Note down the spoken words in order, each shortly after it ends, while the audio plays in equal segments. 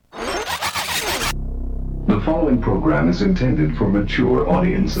The following program is intended for mature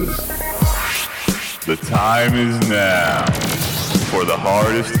audiences. The time is now for the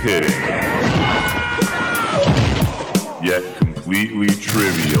hardest hitting, yet completely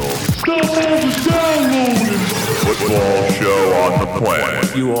trivial football show on the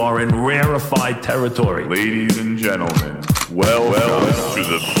planet. You are in rarefied territory. Ladies and gentlemen, welcome to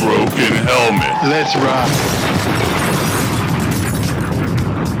the Broken Helmet. Let's rock.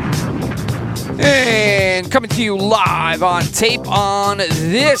 And coming to you live on tape on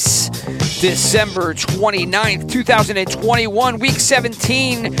this December 29th, 2021, Week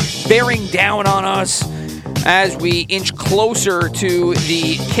 17, bearing down on us as we inch closer to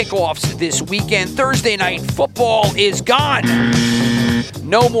the kickoffs this weekend. Thursday night football is gone.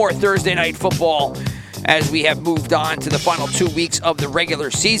 No more Thursday night football as we have moved on to the final 2 weeks of the regular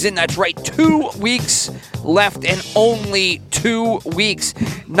season. That's right, 2 weeks left and only 2 weeks.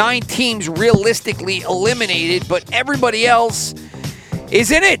 9 teams realistically eliminated, but everybody else is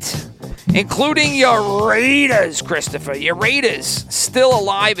in it, including your Raiders, Christopher. Your Raiders still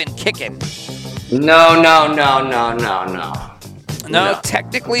alive and kicking. No. No,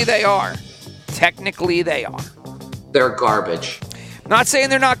 technically they are. Technically they are. They're garbage. Not saying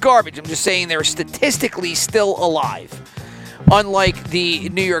they're not garbage. I'm just saying they're statistically still alive. Unlike the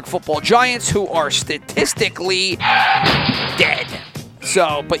New York Football Giants, who are statistically dead.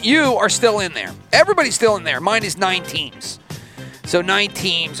 So, but you are still in there. Everybody's still in there. Mine is 9 teams. So 9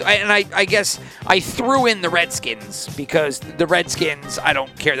 teams. I guess I threw in the Redskins because the Redskins, I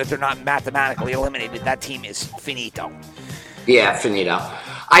don't care that they're not mathematically eliminated. That team is finito. Yeah, finito.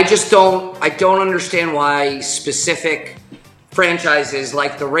 I don't understand why specific franchises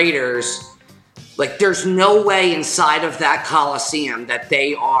like the Raiders, like there's no way inside of that Coliseum that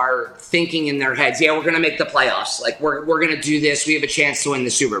they are thinking in their heads, yeah, we're going to make the playoffs. Like we're going to do this. We have a chance to win the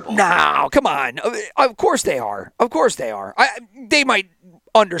Super Bowl. No, come on. Of course they are. Of course they are. They might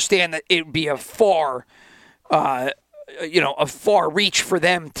understand that it would be a far reach for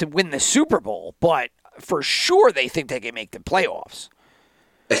them to win the Super Bowl, but for sure they think they can make the playoffs.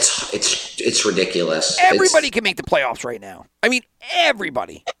 It's ridiculous. Everybody can make the playoffs right now. I mean,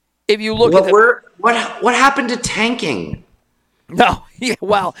 everybody. If you look at what happened to tanking? No, yeah,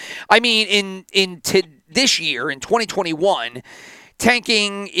 well, I mean, in this year in 2021,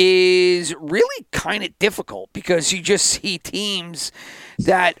 tanking is really kind of difficult because you just see teams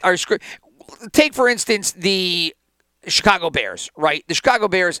that are take for instance the Chicago Bears, right? The Chicago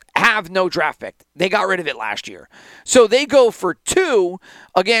Bears have no draft pick. They got rid of it last year. So they go for 2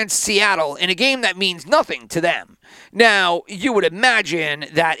 against Seattle in a game that means nothing to them. Now, you would imagine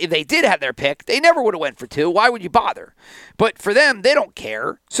that if they did have their pick, they never would have went for 2. Why would you bother? But for them, they don't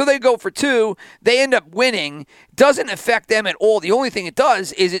care. So they go for 2. They end up winning. Doesn't affect them at all. The only thing it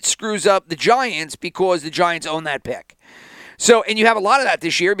does is it screws up the Giants because the Giants own that pick. So, and you have a lot of that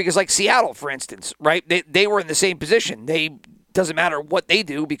this year because like Seattle, for instance, right? They were in the same position. Doesn't matter what they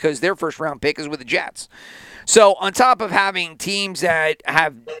do because their first round pick is with the Jets. So on top of having teams that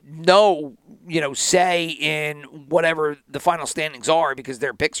have no, say in whatever the final standings are because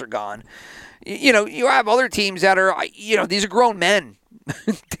their picks are gone, you have other teams that are, these are grown men.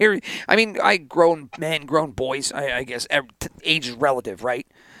 Grown men, grown boys, I guess. Age is relative, right?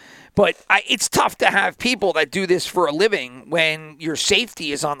 But it's tough to have people that do this for a living when your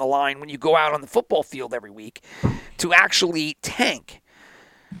safety is on the line when you go out on the football field every week to actually tank.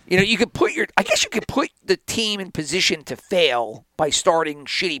 You could put the team in position to fail by starting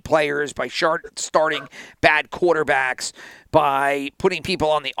shitty players, by starting bad quarterbacks, by putting people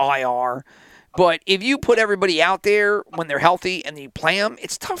on the IR. But if you put everybody out there when they're healthy and you play them,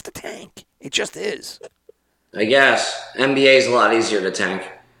 it's tough to tank. It just is. I guess. NBA is a lot easier to tank.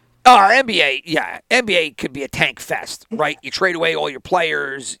 NBA could be a tank fest, right? You trade away all your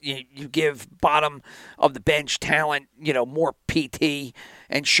players, you give bottom of the bench talent, more PT,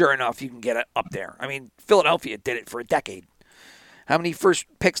 and sure enough, you can get it up there. I mean, Philadelphia did it for a decade. How many first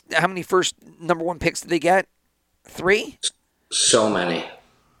number 1 picks did they get? 3? So many.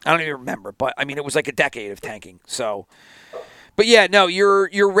 I don't even remember, but I mean, it was like a decade of tanking. So, but yeah, no,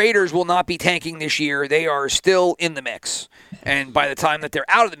 your Raiders will not be tanking this year. They are still in the mix. And by the time that they're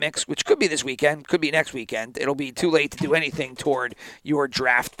out of the mix, which could be this weekend, could be next weekend, it'll be too late to do anything toward your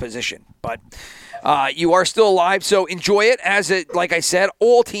draft position. But you are still alive, so enjoy it. Like I said,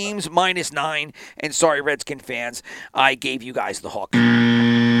 all teams -9. And sorry, Redskin fans, I gave you guys the hook.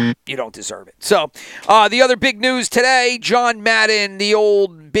 You don't deserve it. So the other big news today, John Madden, the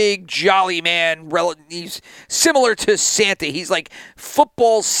old big, jolly man. He's similar to Santa. He's like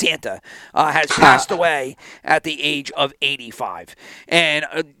football Santa. Has passed away at the age of 85. And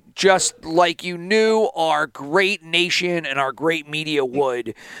just like you knew our great nation and our great media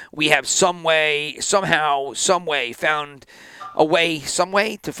would, we have somehow, some way found a way,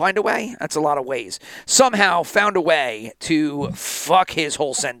 to find a way? That's a lot of ways. Somehow found a way to fuck his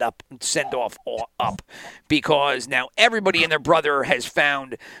whole send-off up, because now everybody and their brother has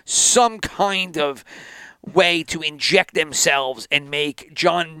found some kind of way to inject themselves and make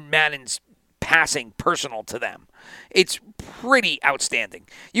John Madden's passing personal to them. It's pretty outstanding.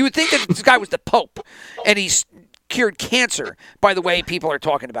 You would think that this guy was the Pope, and he's cured cancer by the way people are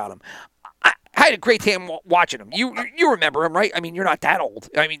talking about him. I had a great time watching him. You remember him, right? I mean, you're not that old.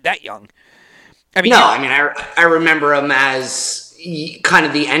 I mean, that young. I mean, I remember him as kind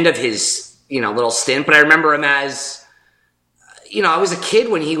of the end of his, little stint. But I remember him as, I was a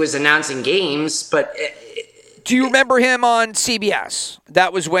kid when he was announcing games. But do you remember him on CBS?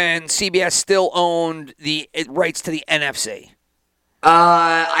 That was when CBS still owned the rights to the NFC.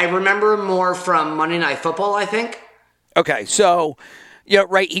 I remember him more from Monday Night Football, I think. Okay, so. Yeah,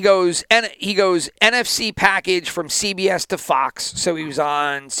 right. He goes NFC package from CBS to Fox. So he was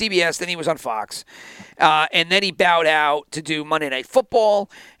on CBS, then he was on Fox. And then he bowed out to do Monday Night Football.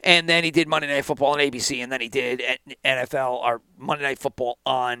 And then he did Monday Night Football on ABC. And then he did NFL or Monday Night Football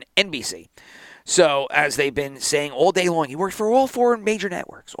on NBC. So as they've been saying all day long, he worked for all 4 major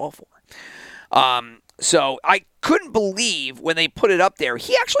networks, all 4. So I couldn't believe when they put it up there.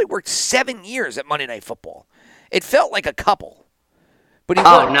 He actually worked 7 years at Monday Night Football. It felt like a couple. But no,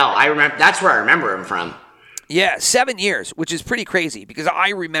 I remember. That's where I remember him from. Yeah, 7 years, which is pretty crazy because I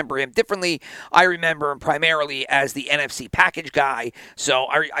remember him differently. I remember him primarily as the NFC package guy. So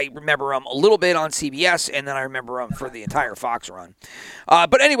I remember him a little bit on CBS, and then I remember him for the entire Fox run.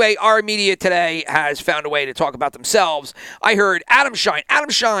 But anyway, our media today has found a way to talk about themselves. I heard Adam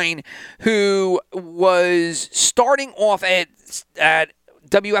Shine, who was starting off at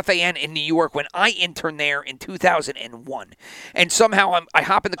WFAN in New York when I interned there in 2001. And somehow I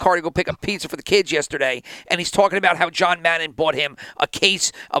hop in the car to go pick up pizza for the kids yesterday, and he's talking about how John Madden bought him a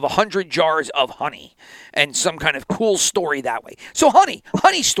case of 100 jars of honey and some kind of cool story that way. So honey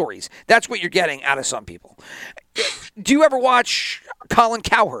stories, that's what you're getting out of some people. Do you ever watch Colin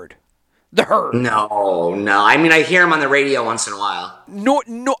Cowherd? The Herd. No. I mean, I hear him on the radio once in a while. No,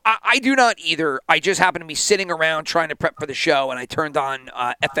 I do not either. I just happened to be sitting around trying to prep for the show, and I turned on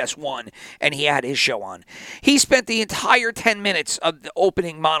FS1, and he had his show on. He spent the entire 10 minutes of the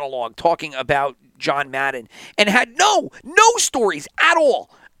opening monologue talking about John Madden and had no stories at all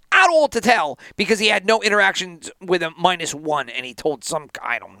to tell because he had no interactions with him -1, and he told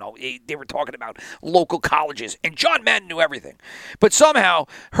I don't know, they were talking about local colleges, and John Madden knew everything. But somehow,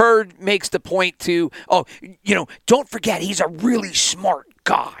 Herd makes the point to, don't forget, he's a really smart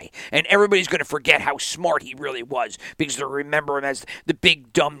guy, and everybody's going to forget how smart he really was because they'll remember him as the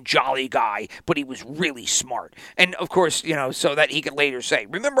big, dumb, jolly guy, but he was really smart. And, of course, so that he could later say,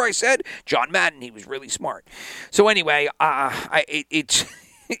 remember I said, John Madden, he was really smart. So anyway, it's...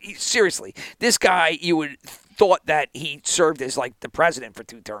 Seriously, this guy, you would thought that he served as like the president for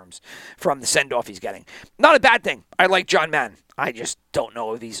 2 terms from the send-off he's getting. Not a bad thing. I like John Madden. I just don't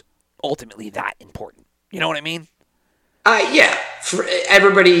know if he's ultimately that important. You know what I mean? Yeah. For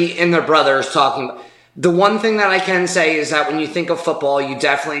everybody and their brothers talking. The one thing that I can say is that when you think of football, you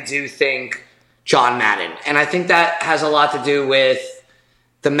definitely do think John Madden. And I think that has a lot to do with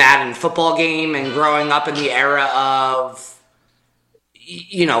the Madden football game and growing up in the era of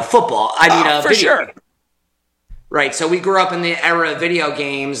football. I mean, for video sure. Game. Right. So we grew up in the era of video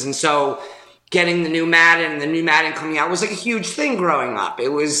games. And so getting the new Madden coming out was like a huge thing growing up. It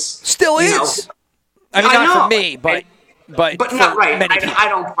was. Still is. I mean, not for me, but not right. Many people.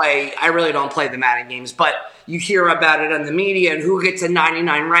 I really don't play the Madden games, but you hear about it on the media and who gets a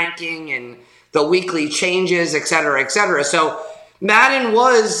 99 ranking and the weekly changes, et cetera, et cetera. So Madden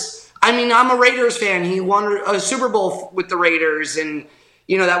was, I'm a Raiders fan. He won a Super Bowl with the Raiders, and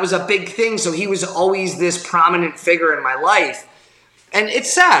that was a big thing. So he was always this prominent figure in my life, and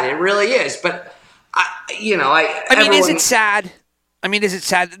it's sad. It really is. But is it sad? Is it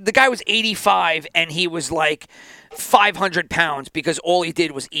sad? The guy was 85, and he was like 500 pounds because all he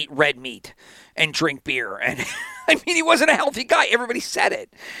did was eat red meat and drink beer. And he wasn't a healthy guy. Everybody said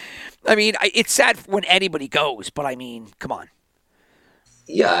it. It's sad when anybody goes, but come on.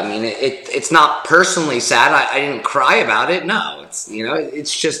 Yeah, it's not personally sad. I didn't cry about it. No, it's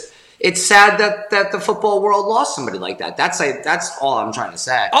it's just it's sad that the football world lost somebody like that. That's all I'm trying to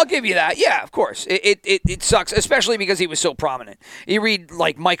say. I'll give you that. Yeah, of course. It sucks, especially because he was so prominent. You read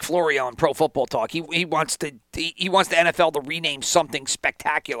like Mike Florio on Pro Football Talk. He wants the NFL to rename something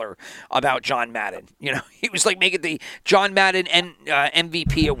spectacular about John Madden. You know, he was like making the John Madden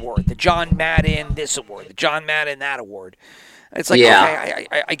MVP award, the John Madden this award, the John Madden that award. It's like, okay,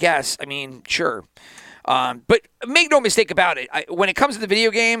 I guess. I mean, sure. But make no mistake about it. When it comes to the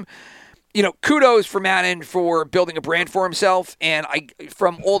video game, you know, kudos for Madden for building a brand for himself. And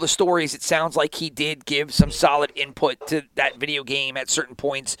from all the stories, it sounds like he did give some solid input to that video game at certain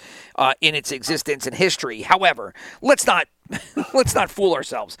points in its existence and history. However, let's not fool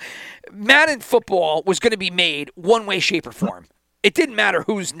ourselves. Madden football was going to be made one way, shape, or form. It didn't matter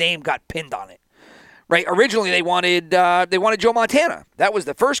whose name got pinned on it. Right? Originally, they wanted Joe Montana. That was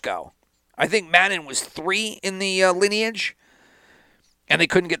the first go. I think Madden was 3 in the lineage, and they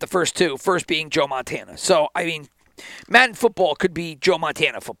couldn't get the first 2. First being Joe Montana. So I mean, Madden football could be Joe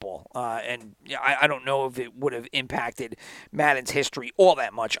Montana football, and I don't know if it would have impacted Madden's history all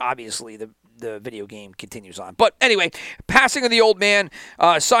that much. Obviously, the video game continues on. But anyway, passing of the old man,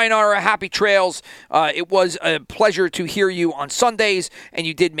 sayonara, happy trails. It was a pleasure to hear you on Sundays, and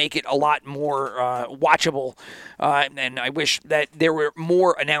you did make it a lot more watchable. And I wish that there were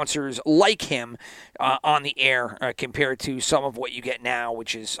more announcers like him on the air compared to some of what you get now,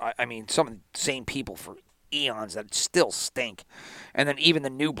 which is, I mean, some of the same people for eons that still stink. And then even the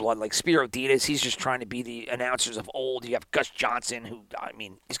new blood, like Spiro Ditas, he's just trying to be the announcers of old. You have Gus Johnson, who, I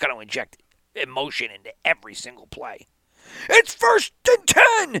mean, he's got to inject emotion into every single play. It's 1st and 10,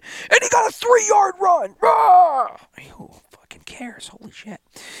 and he got a 3-yard run. Who fucking cares? Holy shit.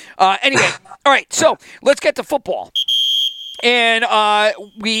 Anyway, all right, so let's get to football. And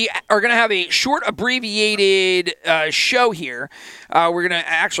we are going to have a short, abbreviated show here.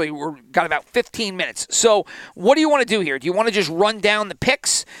 We're got about 15 minutes. So what do you want to do here? Do you want to just run down the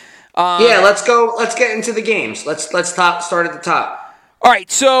picks? Yeah, let's go. Let's get into the games. Let's start at the top. All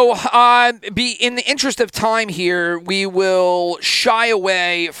right, so in the interest of time here, we will shy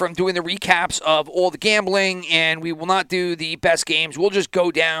away from doing the recaps of all the gambling, and we will not do the best games. We'll just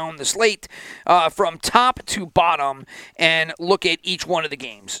go down the slate from top to bottom and look at each one of the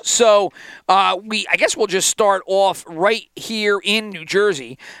games. So I guess we'll just start off right here in New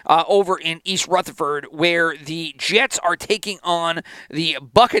Jersey, over in East Rutherford, where the Jets are taking on the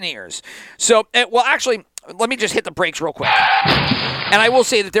Buccaneers. So, actually, let me just hit the brakes real quick. And I will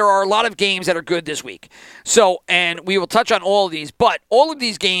say that there are a lot of games that are good this week. So, and we will touch on all of these, but all of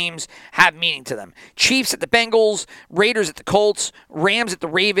these games have meaning to them. Chiefs at the Bengals, Raiders at the Colts, Rams at the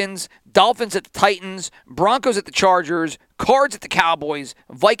Ravens, Dolphins at the Titans, Broncos at the Chargers, Cards at the Cowboys,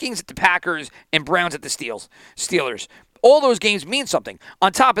 Vikings at the Packers, and Browns at the Steelers. All those games mean something.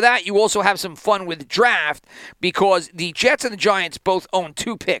 On top of that, you also have some fun with draft because the Jets and the Giants both own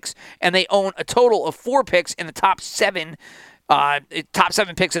 2 picks, and they own a total of 4 picks in the top 7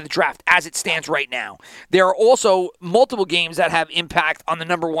 picks of the draft as it stands right now. There are also multiple games that have impact on the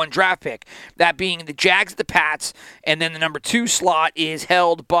number 1 draft pick, that being the Jags at the Pats, and then the number 2 slot is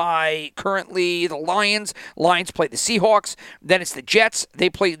held by currently the Lions. Lions play the Seahawks. Then it's the Jets. They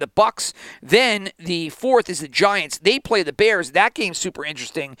play the Bucks. Then the 4th is the Giants. They play the Bears. That game's super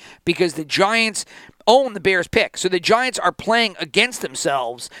interesting because the Giants own the Bears pick. So the Giants are playing against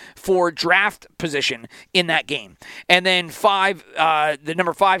themselves for draft position in that game. And then the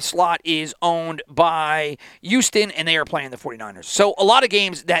number 5 slot is owned by Houston, and they are playing the 49ers. So a lot of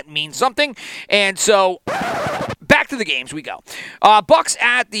games that mean something. And so back to the games we go. Bucks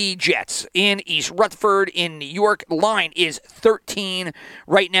at the Jets in East Rutherford in New York. The line is 13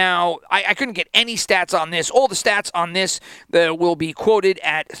 right now. I couldn't get any stats on this. All the stats on this will be quoted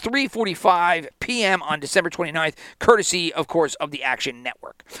at 3:45 p.m. on December 29th, courtesy, of course, of the Action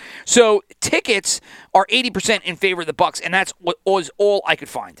Network. So tickets are 80% in favor of the Bucks, and that's what was all I could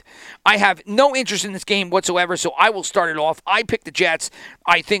find. I have no interest in this game whatsoever, so I will start it off. I picked the Jets.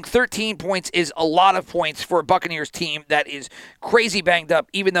 I think 13 points is a lot of points for a Buccaneers team that is crazy banged up,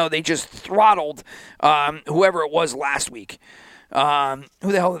 even though they just throttled whoever it was last week. Who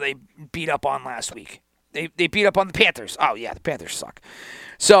the hell did they beat up on last week? They beat up on the Panthers. Oh, yeah, the Panthers suck.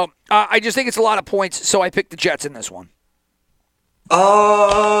 So I just think it's a lot of points, so I picked the Jets in this one.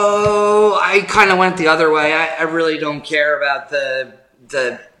 Oh, I kind of went the other way. I really don't care about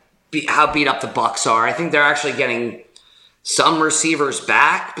how beat up the Bucks are. I think they're actually getting some receivers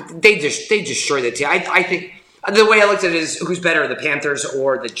back, but they destroy the team. I think the way I looked at it is who's better, the Panthers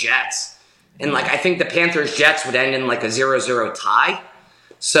or the Jets. And I think the Panthers-Jets would end in a 0-0 tie.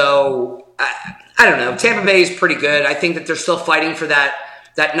 So I don't know. Tampa Bay is pretty good. I think that they're still fighting for that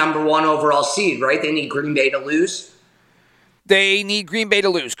that number 1 overall seed, right? They need Green Bay to lose. They need Green Bay to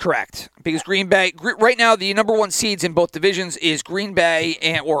lose, correct? Because Green Bay right now, the number 1 seeds in both divisions is Green Bay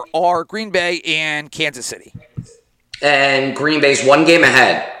are Green Bay and Kansas City. And Green Bay's 1 game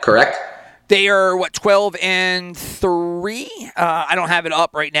ahead, correct? They are 12-3. I don't have it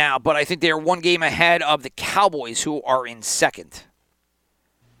up right now, but I think they are 1 game ahead of the Cowboys, who are in second.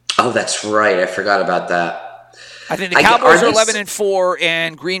 Oh, that's right. I forgot about that. I think the Cowboys are 11-4,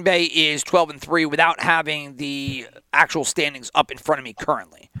 and Green Bay is 12-3 without having the actual standings up in front of me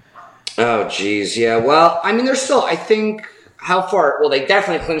currently. Oh, geez. Yeah. Well, I mean, they're still, I think, how far? Well, they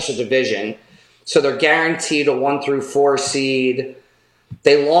definitely clinched the division. So they're guaranteed a 1-4 seed.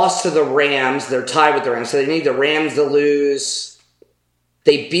 They lost to the Rams. They're tied with the Rams. So they need the Rams to lose.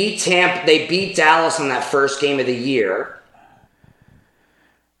 They beat Tampa. They beat Dallas in that first game of the year.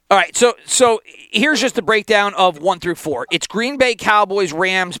 All right, so here's just the breakdown of 1-4. It's Green Bay, Cowboys,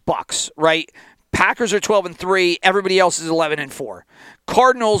 Rams, Bucks, right? Packers are 12-3. Everybody else is 11-4.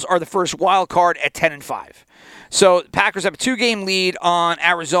 Cardinals are the first wild card at 10-5. So Packers have a 2-game lead on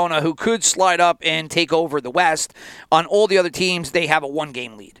Arizona, who could slide up and take over the West. On all the other teams, they have a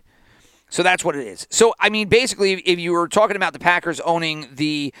 1-game lead. So that's what it is. So I mean, basically, if you were talking about the Packers owning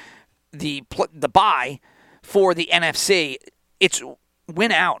the bye for the NFC, it's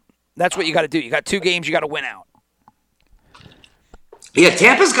win out. That's what you got to do. You got 2 games, you got to win out. Yeah,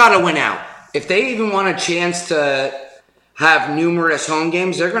 Tampa's got to win out. If they even want a chance to have numerous home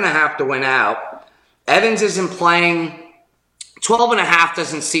games, they're going to have to win out. Evans isn't playing. 12.5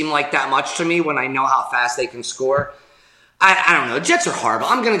 doesn't seem like that much to me when I know how fast they can score. I don't know. The Jets are horrible.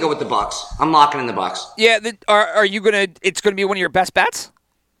 I'm going to go with the Bucks. I'm locking in the Bucks. Yeah, are you going to – it's going to be one of your best bets?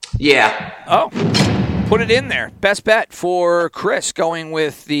 Yeah. Oh. Put it in there. Best bet for Chris going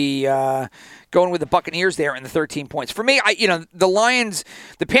with the Buccaneers there in the 13 points. For me, the Lions,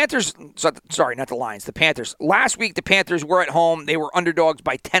 the Panthers, sorry, not the Lions, the Panthers. Last week, the Panthers were at home. They were underdogs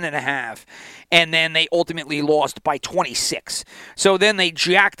by 10.5, and then they ultimately lost by 26. So then they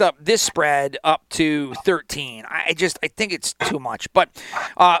jacked up this spread up to 13. I think it's too much, but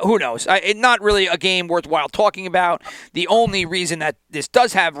who knows? Not really a game worthwhile talking about. The only reason that this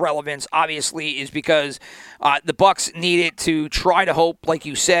does have relevance, obviously, is because the Bucs need it to try to hope, like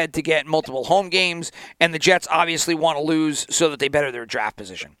you said, to get multiple home games, and the Jets obviously want to lose so that they better their draft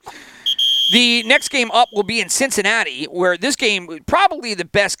position. The next game up will be in Cincinnati, where this game, probably the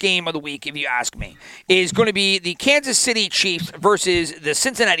best game of the week, if you ask me, is going to be the Kansas City Chiefs versus the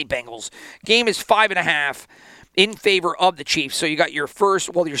Cincinnati Bengals. Game is 5.5 in favor of the Chiefs. So you got your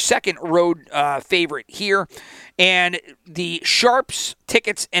second road favorite here. And the sharps,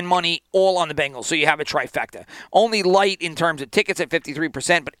 tickets, and money all on the Bengals. So you have a trifecta. Only light in terms of tickets at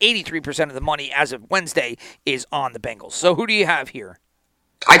 53%, but 83% of the money as of Wednesday is on the Bengals. So who do you have here?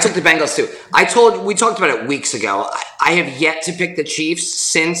 I took the Bengals too. We talked about it weeks ago. I have yet to pick the Chiefs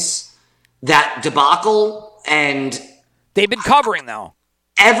since that debacle, and they've been covering though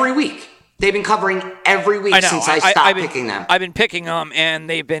every week. They've been covering every week since I stopped picking them. I've been picking them, and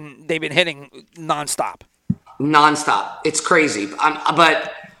they've been hitting nonstop. It's crazy.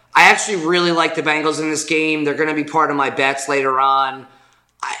 But I actually really like the Bengals in this game. They're going to be part of my bets later on.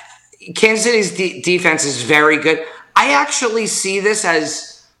 Kansas City's defense is very good. I actually see this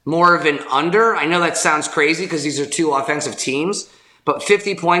as more of an under. I know that sounds crazy because these are 2 offensive teams, but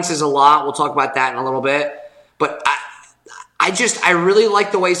 50 points is a lot. We'll talk about that in a little bit. But I really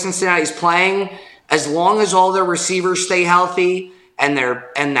like the way Cincinnati's playing. As long as all their receivers stay healthy and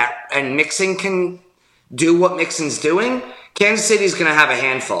Mixon can do what Mixon's doing, Kansas City's going to have a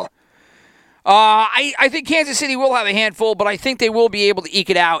handful. I think Kansas City will have a handful, but I think they will be able to eke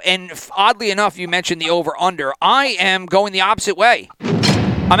it out. And oddly enough, you mentioned the over-under. I am going the opposite way.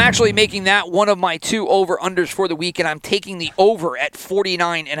 I'm actually making that one of my 2 over-unders for the week, and I'm taking the over at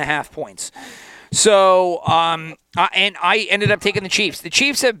 49.5 points. So, and I ended up taking the Chiefs. The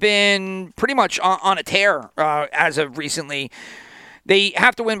Chiefs have been pretty much on a tear as of recently. They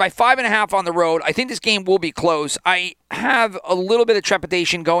have to win by 5.5 on the road. I think this game will be close. I have a little bit of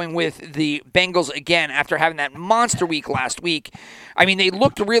trepidation going with the Bengals again after having that monster week last week. I mean, they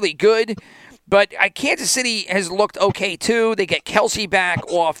looked really good, but Kansas City has looked okay too. They get Kelsey back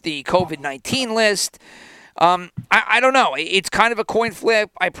off the COVID-19 list. I don't know. It's kind of a coin flip.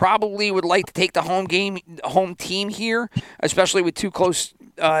 I probably would like to take the home team here, especially with 2 close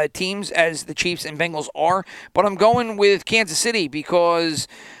teams as the Chiefs and Bengals are. But I'm going with Kansas City because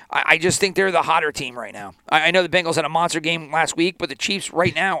I just think they're the hotter team right now. I know the Bengals had a monster game last week, but the Chiefs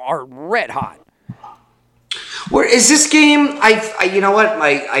right now are red hot. Where is this game? You know what?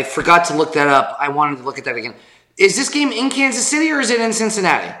 I forgot to look that up. I wanted to look at that again. Is this game in Kansas City or is it in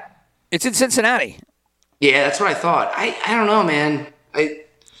Cincinnati? It's in Cincinnati. Yeah, that's what I thought. I don't know, man. I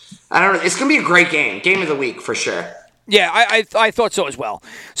don't know. It's going to be a great game. Game of the week for sure. Yeah, I thought so as well.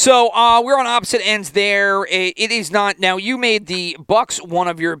 So we're on opposite ends there. It is not. Now, you made the Bucks one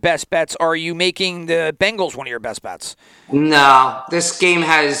of your best bets. Are you making the Bengals one of your best bets? No. This game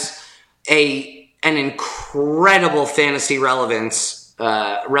has an incredible fantasy relevant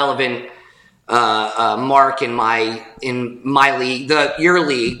mark in my league, your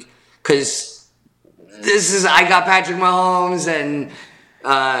league, because I got Patrick Mahomes and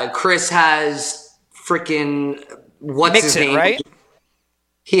Chris has freaking what's his name? Right?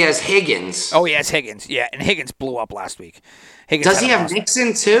 He has Higgins. Oh, he has Higgins. Yeah, and Higgins blew up last week. Higgins Does he have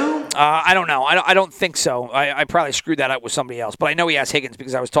Mixon too? I don't know. I don't think so. I probably screwed that up with somebody else, but I know he has Higgins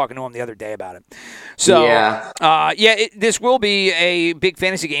because I was talking to him the other day about it. So this will be a big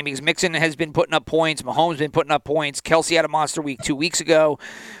fantasy game because Mixon has been putting up points. Mahomes has been putting up points. Kelsey had a monster week 2 weeks ago,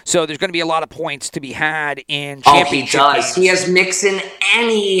 so there's going to be a lot of points to be had in championship games. He has Mixon and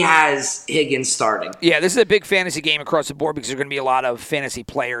he has Higgins starting. Yeah, this is a big fantasy game across the board because there's going to be a lot of fantasy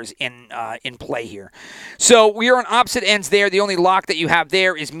players in play here. So we are on opposite ends there. The only lock that you have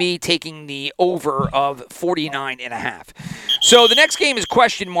there is me taking the over of 49.5. So the next game is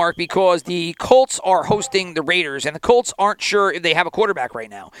question mark because the Colts are hosting the Raiders, and the Colts aren't sure if they have a quarterback right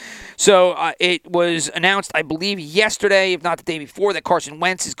now. So it was announced, I believe, yesterday, if not the day before, that Carson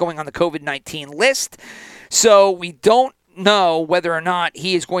Wentz is going on the COVID-19 list. So we don't know whether or not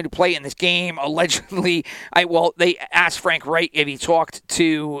he is going to play in this game. Allegedly, they asked Frank Wright if he talked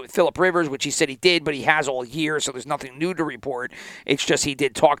to Phillip Rivers, which he said he did, but he has all year, so there's nothing new to report. It's just he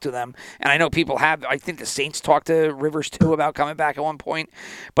did talk to them. And I know people have, I think the Saints talked to Rivers too about coming back at one point.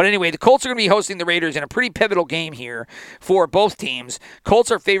 But anyway, the Colts are going to be hosting the Raiders in a pretty pivotal game here for both teams.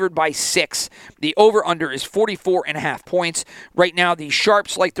 Colts are favored by 6. The over-under is 44.5 points. Right now, the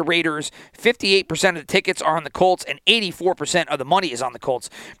Sharps like the Raiders. 58% of the tickets are on the Colts, and 84% of the money is on the Colts,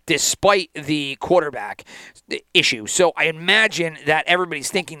 despite the quarterback issue. So I imagine that everybody's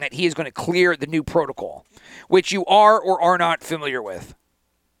thinking that he is going to clear the new protocol, which you are or are not familiar with.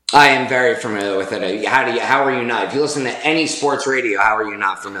 I am very familiar with it. How are you not? If you listen to any sports radio, how are you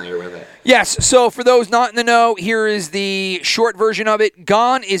not familiar with it? Yes. So for those not in the know, here is the short version of it.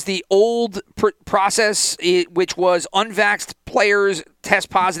 Gone is the old process, which was unvaxxed players test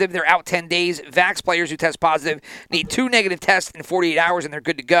positive. They're out 10 days. Vax players who test positive need 2 negative tests in 48 hours, and they're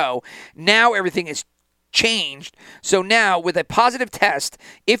good to go. Now everything is changed. So now with a positive test,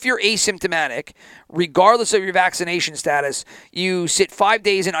 if you're asymptomatic, regardless of your vaccination status, you sit 5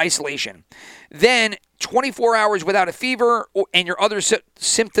 days in isolation. Then 24 hours without a fever and your other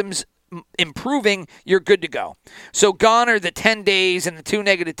symptoms improving, you're good to go. So gone are the 10 days and the 2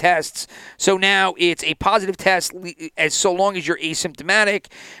 negative tests. So now it's a positive test as so long as you're asymptomatic.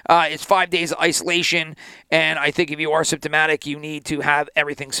 It's 5 days of isolation. And I think if you are symptomatic, you need to have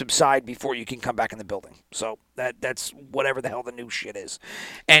everything subside before you can come back in the building. So that's whatever the hell the new shit is.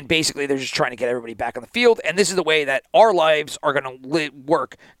 And basically, they're just trying to get everybody back on the field. And this is the way that our lives are going to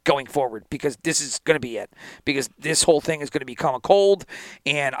work going forward, because this is going to be it. Because this whole thing is going to become a cold,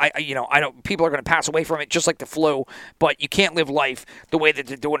 and I don't. People are going to pass away from it just like the flu. But you can't live life the way that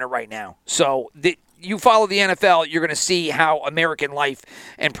they're doing it right now. So you follow the NFL, you're going to see how American life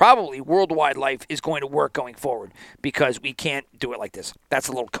and probably worldwide life is going to work going forward, because we can't do it like this. That's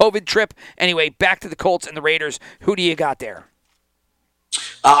a little COVID trip. Anyway, back to the Colts and the Raiders. Who do you got there?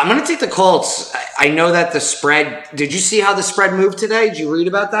 I'm going to take the Colts. I know that the spread. Did you see how the spread moved today? Did you read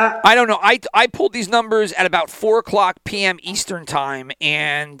about that? I don't know. I pulled these numbers at about 4:00 p.m. Eastern time,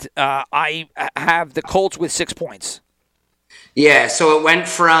 and I have the Colts with 6 points. Yeah, so it went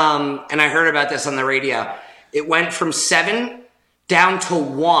from, and I heard about this on the radio, it went from 7 down to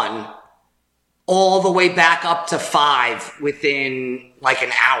 1, all the way back up to 5 within like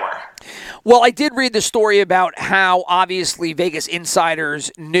an hour. Well, I did read the story about how obviously Vegas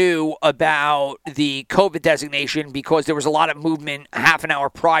insiders knew about the COVID designation because there was a lot of movement half an hour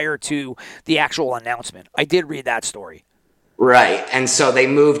prior to the actual announcement. I did read that story. Right, and so they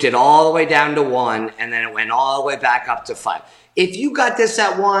moved it all the way down to 1, and then it went all the way back up to 5. If you got this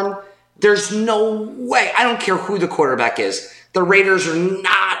at 1, there's no way. I don't care who the quarterback is. The Raiders are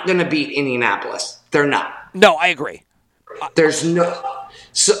not going to beat Indianapolis. They're not. No, I agree. There's no.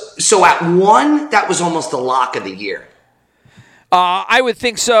 So at 1, that was almost the lock of the year. I would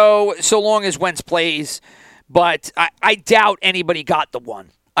think so long as Wentz plays. But I doubt anybody got the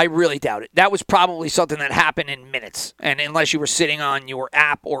 1. I really doubt it. That was probably something that happened in minutes. And unless you were sitting on your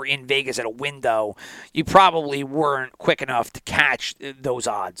app or in Vegas at a window, you probably weren't quick enough to catch those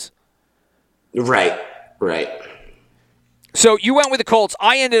odds. Right. Right. So you went with the Colts.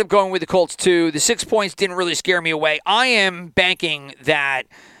 I ended up going with the Colts too. The 6 points didn't really scare me away. I am banking that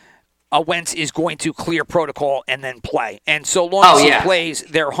Wentz is going to clear protocol and then play. And so long as he plays,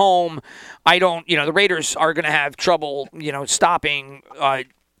 they're home. I don't, the Raiders are going to have trouble, stopping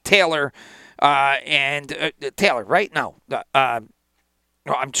Taylor and Taylor, right? No,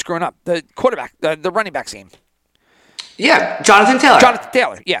 I'm screwing up. The quarterback, the running back's name. Yeah, Jonathan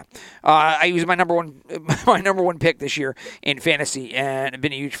Taylor. Yeah. He was my number one pick this year in fantasy, and I've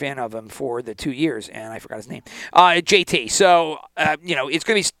been a huge fan of him for the 2 years, and I forgot his name. JT. So, it's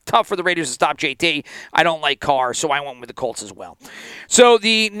going to be tough for the Raiders to stop JT. I don't like Carr, so I went with the Colts as well. So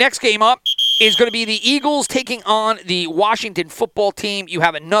the next game up is going to be the Eagles taking on the Washington football team. You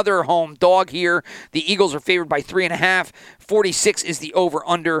have another home dog here. The Eagles are favored by 3.5. 46 is the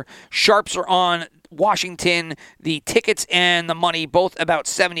over-under. Sharps are on Washington. The tickets and the money, both about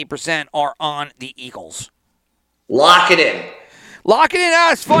 70%, are on the Eagles. Lock it in.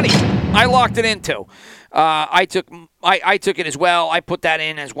 It's funny. I locked it in too. I took it as well. I put that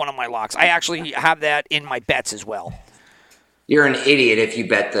in as one of my locks. I actually have that in my bets as well. You're an idiot if you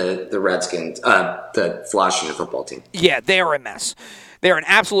bet the Redskins, the Washington football team. Yeah, they are a mess. They're an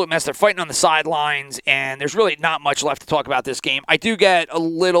absolute mess. They're fighting on the sidelines, and there's really not much left to talk about this game. I do get a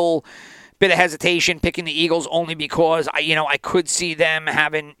little bit of hesitation picking the Eagles only because I could see them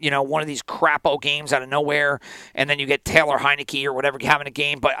having one of these crapo games out of nowhere, and then you get Taylor Heineke or whatever having a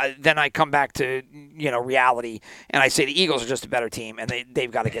game. But then I come back to reality, and I say the Eagles are just a better team, and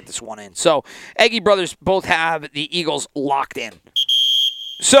they've got to get this one in. So Ege brothers both have the Eagles locked in.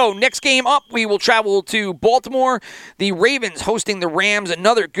 So, next game up, we will travel to Baltimore. The Ravens hosting the Rams.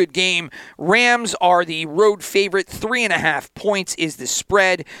 Another good game. Rams are the road favorite. 3.5 points is the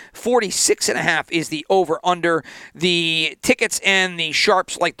spread. 46.5 is the over-under. The tickets and the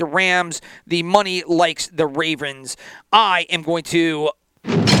sharps like the Rams. The money likes the Ravens. I am going to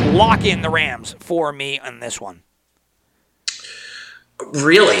lock in the Rams for me on this one.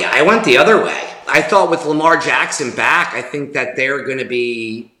 Really? I went the other way. I thought with Lamar Jackson back, I think that they're going to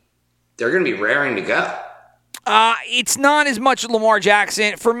be raring to go. It's not as much Lamar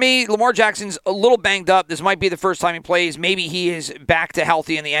Jackson. For me, Lamar Jackson's a little banged up. This might be the first time he plays. Maybe he is back to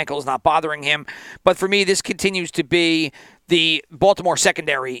healthy and the ankle is not bothering him. But for me, this continues to be the Baltimore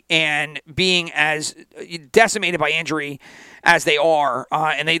secondary, and being as decimated by injury as they are,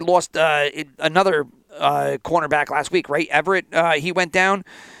 and they lost another cornerback last week, right? Everett, he went down.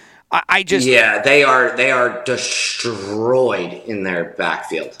 They are destroyed in their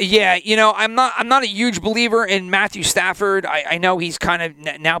backfield. Yeah, I'm not a huge believer in Matthew Stafford. I know he's kind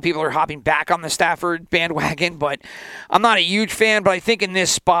of now people are hopping back on the Stafford bandwagon, but I'm not a huge fan. But I think in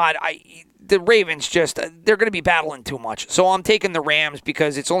this spot, the Ravens they're going to be battling too much. So I'm taking the Rams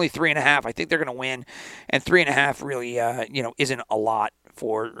because it's only 3.5. I think they're going to win, and 3.5 really isn't a lot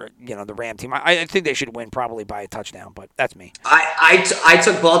for the Ram team. I think they should win probably by a touchdown, but that's me. I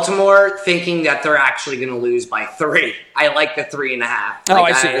took Baltimore thinking that they're actually going to lose by 3. I like the 3.5. Oh,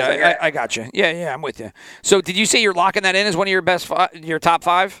 I see. I got you. Yeah, I'm with you. So did you say you're locking that in as one of your top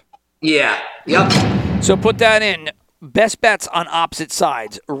 5? Yeah. Yep. So put that in. Best bets on opposite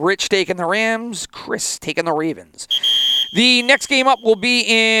sides. Rich taking the Rams, Chris taking the Ravens. The next game up will be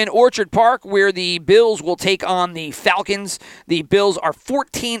in Orchard Park, where the Bills will take on the Falcons. The Bills are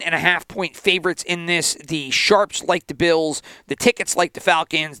 14.5-point favorites in this. The sharps like the Bills. The tickets like the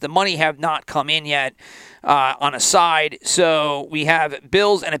Falcons. The money have not come in yet on a side. So we have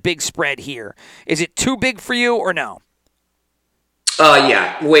Bills and a big spread here. Is it too big for you or no?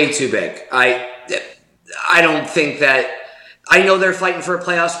 Yeah, way too big. I don't think that – I know they're fighting for a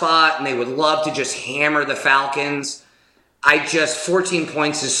playoff spot, and they would love to just hammer the Falcons. 14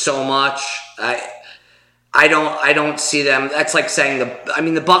 points is so much. I don't see them. That's like saying the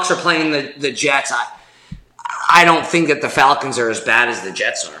Bucs are playing the Jets. I don't think that the Falcons are as bad as the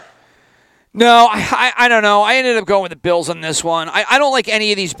Jets are. No, I don't know. I ended up going with the Bills on this one. I don't like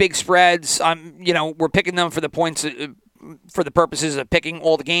any of these big spreads. We're picking them for the points for the purposes of picking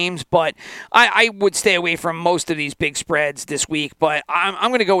all the games, but I would stay away from most of these big spreads this week, but I'm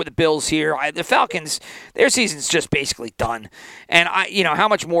going to go with the Bills here. The Falcons, their season's just basically done, and how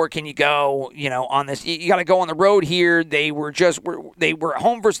much more can you go, on this? You got to go on the road here. They were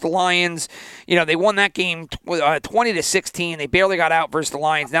home versus the Lions. They won that game 20-16. They barely got out versus the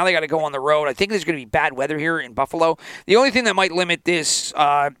Lions. Now they got to go on the road. I think there's going to be bad weather here in Buffalo. The only thing that might limit this,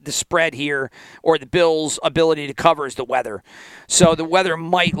 the spread here, or the Bills' ability to cover is the weather. So the weather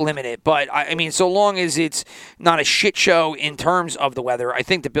might limit it. But, I mean, so long as it's not a shit show in terms of the weather, I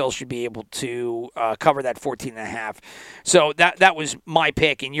think the Bills should be able to cover that 14.5. So that was my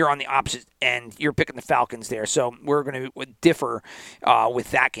pick, and you're on the opposite end. You're picking the Falcons there. So we're going to differ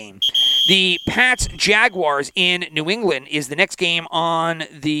with that game. The Pats-Jaguars in New England is the next game on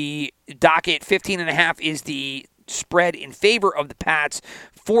the docket. 15.5 is the spread in favor of the Pats.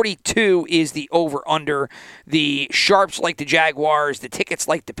 42 is the over-under. The sharps like the Jaguars. The tickets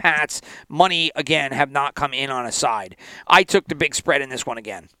like the Pats. Money, again, have not come in on a side. I took the big spread in this one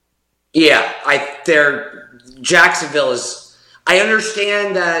again. Yeah, Jacksonville is... I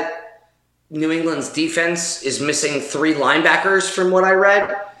understand that New England's defense is missing 3 linebackers from what I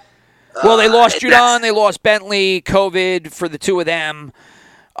read. Well, they lost Judon, they lost Bentley, COVID for the 2 of them.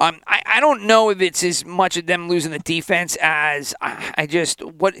 I don't know if it's as much of them losing the defense as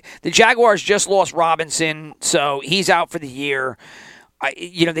the Jaguars just lost Robinson, so he's out for the year.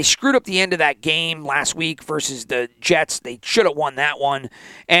 They screwed up the end of that game last week versus the Jets. They should have won that one.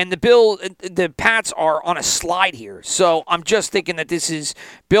 And the Pats are on a slide here. So I'm just thinking that this is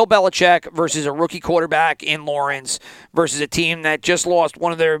Bill Belichick versus a rookie quarterback in Lawrence versus a team that just lost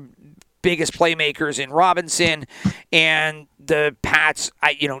one of their biggest playmakers in Robinson, and the Pats,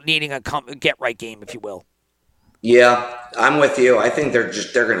 needing a get-right game, if you will. Yeah, I'm with you. I think they're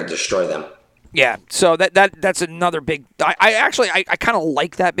going to destroy them. Yeah, so that's another big. I kind of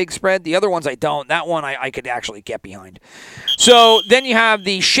like that big spread. The other ones I don't. That one I could actually get behind. So then you have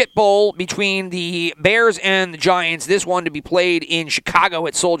the shit bowl between the Bears and the Giants. This one to be played in Chicago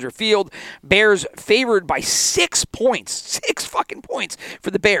at Soldier Field. Bears favored by 6 points. 6 fucking points for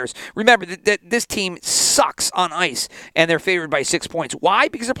the Bears. Remember that this team sucks on ice, and they're favored by 6 points. Why?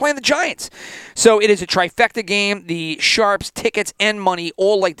 Because they're playing the Giants. So it is a trifecta game. The sharps, tickets, and money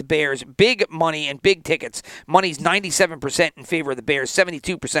all like the Bears. Big money and big tickets. Money's 97% in favor of the Bears,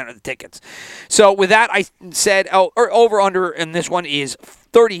 72% of the tickets. So with that, I said, over-under in this one is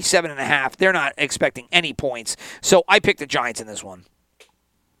 37.5. They're not expecting any points. So I picked the Giants in this one.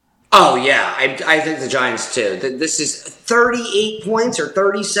 Oh, yeah. I think the Giants, too. This is 38 points or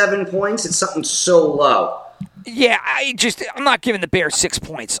 37 points. It's something so low. Yeah, I'm not giving the Bears 6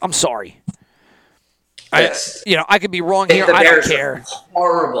 points. I'm sorry. I could be wrong here. I don't care.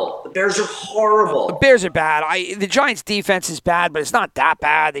 Horrible. The Bears are horrible. The Bears are bad. The Giants' defense is bad, but it's not that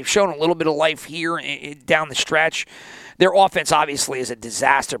bad. They've shown a little bit of life here down the stretch. Their offense obviously is a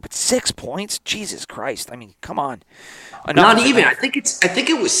disaster, but 6 points? Jesus Christ! I mean, come on. Not even. I think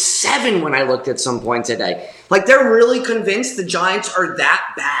it was 7 when I looked at some point today. Like they're really convinced the Giants are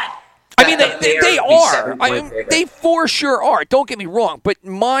that bad. I mean, they are. They for sure are. Don't get me wrong. But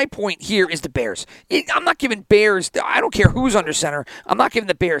my point here is the Bears. I'm not giving Bears, I don't care who's under center, I'm not giving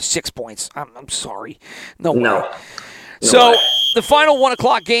the Bears 6 points. I'm sorry. No way. So the final 1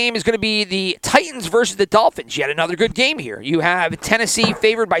 o'clock game is going to be the Titans versus the Dolphins. Yet another good game here. You have Tennessee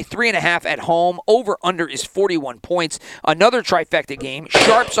favored by 3.5 at home. Over-under is 41 points. Another trifecta game.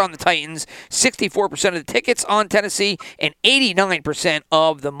 Sharps on the Titans. 64% of the tickets on Tennessee and 89%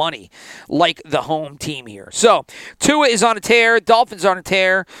 of the money, like the home team here. So Tua is on a tear. Dolphins on a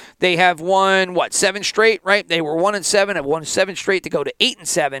tear. They have won, 7 straight, right? They were 1-7, have won 7 straight to go to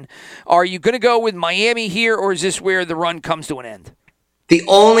 8-7. Are you going to go with Miami here, or is this where the run comes to an end? The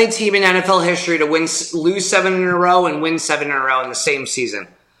only team in NFL history to lose 7 in a row and win 7 in a row in the same season.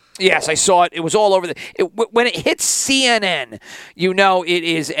 Yes, I saw it. It was all over when it hits CNN, it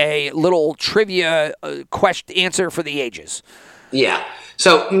is a little trivia answer for the ages. Yeah.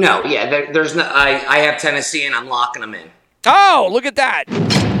 So no, yeah. There's no. I have Tennessee and I'm locking them in. Oh, look at that.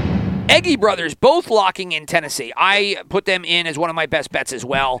 Ege brothers both locking in Tennessee. I put them in as one of my best bets as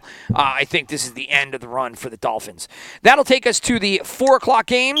well. I think this is the end of the run for the Dolphins. That'll take us to the 4 o'clock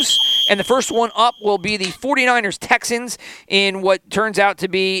games, and the first one up will be the 49ers-Texans in what turns out to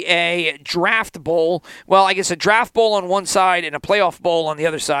be a draft bowl. Well, I guess a draft bowl on one side and a playoff bowl on the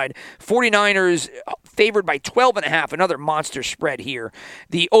other side. 49ers favored by 12.5, another monster spread here.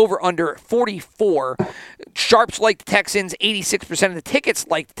 The over-under 44. Sharps like the Texans, 86% of the tickets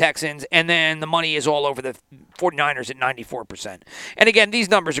like the Texans, and then the money is all over the 49ers at 94%. And again, these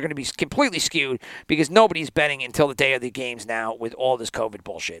numbers are going to be completely skewed because nobody's betting until the day of the games now with all this COVID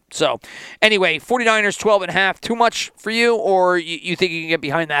bullshit. So anyway, 49ers 12.5, too much for you, or you think you can get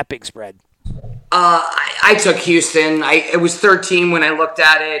behind that big spread? I took Houston. It was 13 when I looked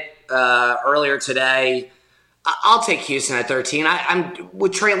at it earlier today. I'll take Houston at 13. I'm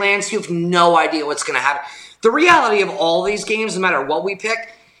with Trey Lance. You have no idea what's going to happen. The reality of all these games, no matter what we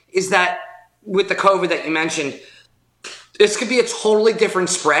pick, is that with the COVID that you mentioned, this could be a totally different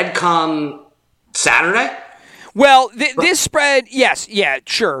spread come Saturday. Well, this spread, yes, yeah,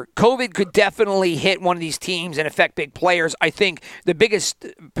 sure. COVID could definitely hit one of these teams and affect big players. I think the biggest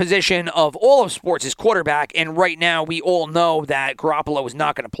position of all of sports is quarterback, and right now we all know that Garoppolo is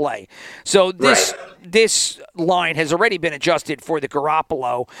not going to play. So this line has already been adjusted for the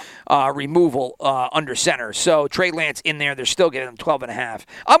Garoppolo removal under center. So Trey Lance in there, they're still getting him 12.5.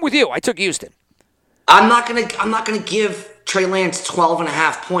 I'm with you. I took Houston. I'm not gonna give Trey Lance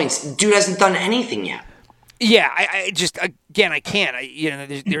 12.5 points. Dude hasn't done anything yet. Yeah, I just, again, I can't.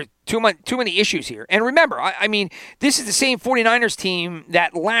 There's too many issues here. And remember, I mean, this is the same 49ers team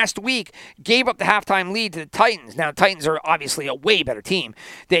that last week gave up the halftime lead to the Titans. Now, the Titans are obviously a way better team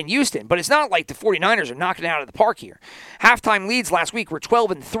than Houston, but it's not like the 49ers are knocking it out of the park here. Halftime leads last week were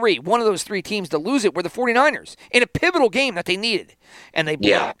 12-3. One of those three teams to lose it were the 49ers in a pivotal game that they needed, and they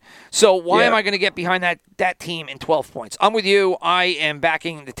blew it. So why am I going to get behind that team in 12 points? I'm with you. I am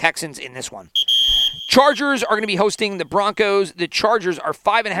backing the Texans in this one. Chargers are going to be hosting the Broncos. The Chargers are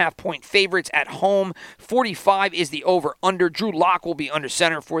 5.5-point favorites at home. 45 is the over-under. Drew Lock will be under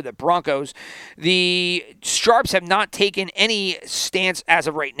center for the Broncos. The Sharps have not taken any stance as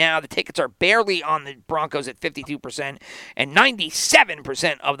of right now. The tickets are barely on the Broncos at 52%, and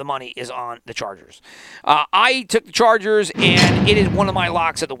 97% of the money is on the Chargers. I took the Chargers, and it is one of my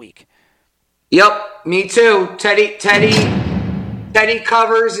locks of the week. Yep, me too. Teddy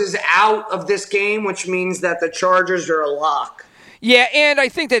Covers is out of this game, which means that the Chargers are a lock. Yeah, and I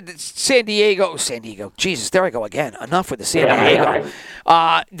think that San Diego, Jesus, there I go again. Enough with the San Diego.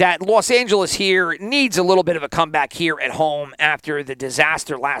 That Los Angeles here needs a little bit of a comeback here at home after the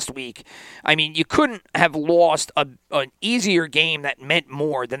disaster last week. I mean, you couldn't have lost an easier game that meant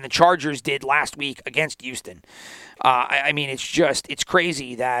more than the Chargers did last week against Houston. I mean, it's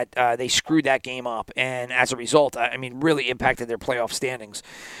crazy that they screwed that game up, and as a result, I mean, really impacted their playoff standings.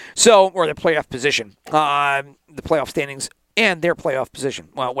 Or their playoff position. The playoff standings and their playoff position.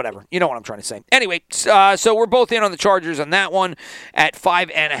 Well, whatever. You know what I'm trying to say. Anyway, so we're both in on the Chargers on that one at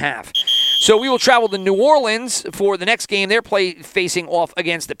 5.5. So we will travel to New Orleans for the next game. They're facing off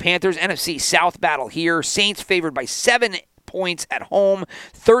against the Panthers. NFC South battle here. Saints favored by 7 points at home.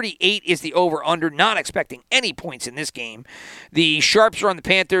 38 is the over-under. Not expecting any points in this game. The Sharps are on the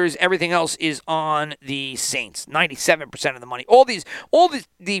Panthers. Everything else is on the Saints. 97% of the money. All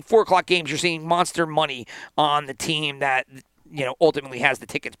the 4 o'clock games, you're seeing monster money on the team that ultimately has the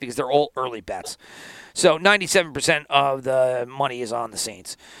tickets because they're all early bets. So 97% of the money is on the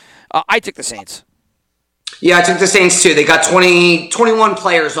Saints. I took the Saints. Yeah, I took the Saints too. They got 21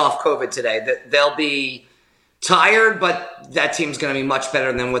 players off COVID today. They'll be tired, but that team's going to be much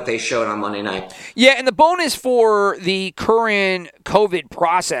better than what they showed on Monday night. Yeah, and the bonus for the current COVID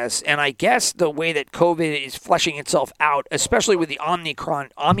process, and I guess the way that COVID is fleshing itself out, especially with the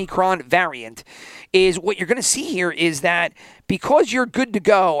Omicron variant, is what you're going to see here is that because you're good to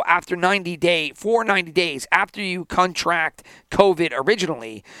go after 90 days after you contract COVID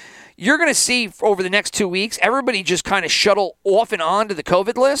originally, you're going to see over the next 2 weeks, everybody just kind of shuttle off and on to the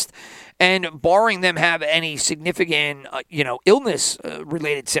COVID list, and barring them have any significant,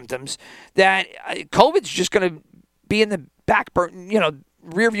 illness-related symptoms, that COVID's just going to be in the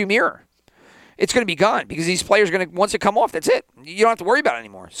rearview mirror. It's going to be gone because these players are going to, once it come off, that's it. You don't have to worry about it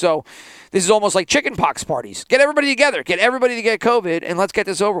anymore. So this is almost like chicken pox parties. Get everybody together. Get everybody to get COVID, and let's get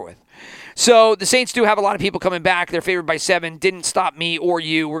this over with. So the Saints do have a lot of people coming back. They're favored by 7. Didn't stop me or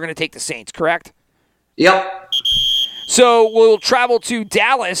you. We're going to take the Saints, correct? Yep. So we'll travel to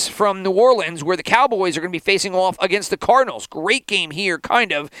Dallas from New Orleans, where the Cowboys are going to be facing off against the Cardinals. Great game here,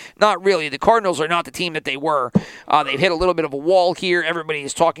 kind of. Not really. The Cardinals are not the team that they were. They've hit a little bit of a wall here. Everybody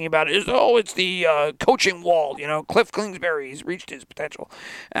is talking about it. It's the coaching wall. Cliff Kingsbury's reached his potential.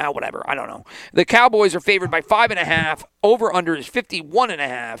 Whatever. I don't know. The Cowboys are favored by 5.5. Over-under is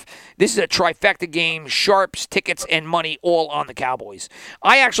 51.5. This is a trifecta game. Sharps, tickets, and money all on the Cowboys.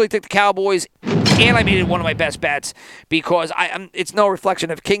 I actually took the Cowboys, and I made it one of my best bets because it's no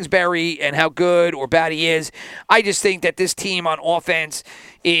reflection of Kingsbury and how good or bad he is. I just think that this team on offense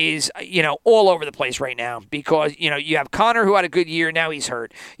is, all over the place right now because, you have Connor who had a good year. Now he's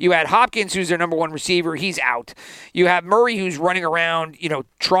hurt. You had Hopkins, who's their number one receiver. He's out. You have Murray, who's running around,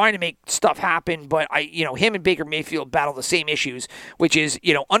 trying to make stuff happen. But him and Baker Mayfield battle the same issues, which is,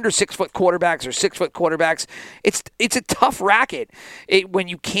 under 6-foot quarterbacks or 6-foot quarterbacks. It's a tough racket when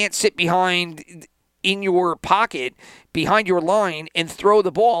you can't sit behind in your pocket behind your line and throw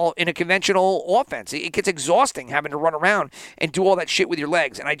the ball in a conventional offense. It gets exhausting having to run around and do all that shit with your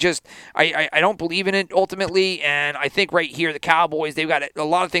legs. And I don't believe in it ultimately. And I think right here, the Cowboys, they've got a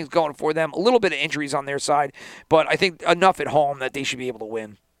lot of things going for them, a little bit of injuries on their side, but I think enough at home that they should be able to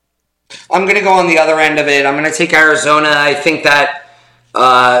win. I'm going to go on the other end of it. I'm going to take Arizona. I think that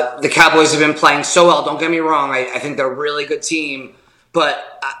the Cowboys have been playing so well. Don't get me wrong. I think they're a really good team.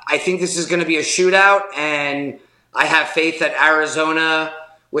 But I think this is going to be a shootout, and I have faith that Arizona,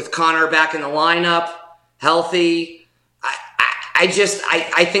 with Connor back in the lineup, healthy, I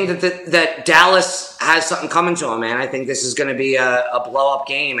think that Dallas has something coming to them, man. I think this is going to be a blow-up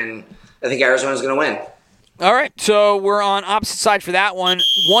game, and I think Arizona's going to win. All right, so we're on opposite side for that one.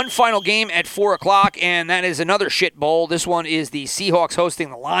 One final game at 4 o'clock, and that is another shit bowl. This one is the Seahawks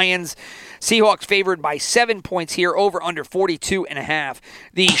hosting the Lions. Seahawks favored by 7 points here, over under 42.5.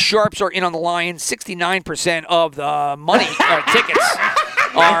 The Sharps are in on the Lions. 69% of the money tickets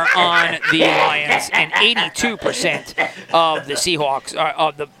are on the Lions, and 82% of the Seahawks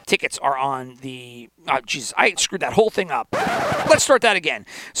of the tickets are on the. I screwed that whole thing up. Let's start that again.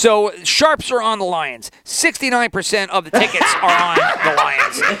 So Sharps are on the Lions. 69% of the tickets are on the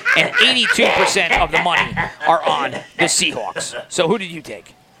Lions, and 82% of the money are on the Seahawks. So who did you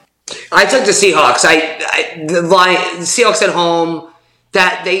take? I took the Seahawks. The Seahawks at home.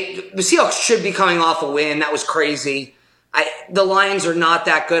 The Seahawks should be coming off a win. That was crazy. The Lions are not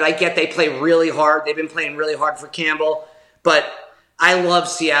that good. I get they play really hard. They've been playing really hard for Campbell, but I love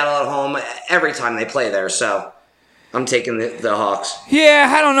Seattle at home every time they play there. So I'm taking the Hawks.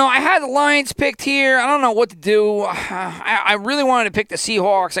 Yeah, I don't know. I had the Lions picked here. I don't know what to do. I really wanted to pick the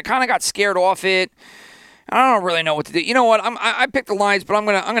Seahawks. I kind of got scared off it. I don't really know what to do. You know what? I picked the Lions, but I'm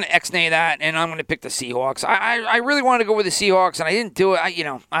gonna ex-nay that, and I'm gonna pick the Seahawks. I really wanted to go with the Seahawks, and I didn't do it.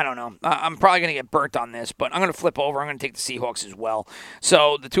 I don't know. I'm probably gonna get burnt on this, but I'm gonna flip over. I'm gonna take the Seahawks as well.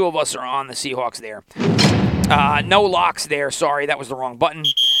 So the two of us are on the Seahawks there. No locks there. Sorry, that was the wrong button.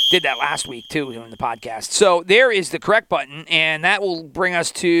 Did that last week, too, in the podcast. So there is the correct button, and that will bring us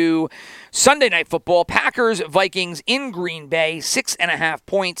to Sunday Night Football. Packers, Vikings in Green Bay. 6.5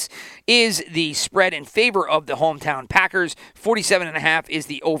 points is the spread in favor of the hometown Packers. 47.5 is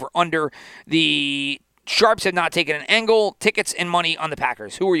the over-under. The Sharps have not taken an angle. Tickets and money on the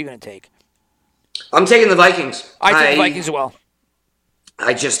Packers. Who are you going to take? I'm taking the Vikings. I take the Vikings as well.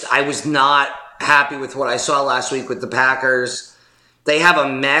 I was not happy with what I saw last week with the Packers. They have a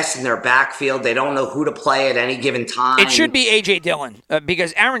mess in their backfield. They don't know who to play at any given time. It should be A.J. Dillon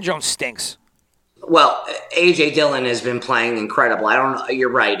because Aaron Jones stinks. Well, A.J. Dillon has been playing incredible. I don't know. You're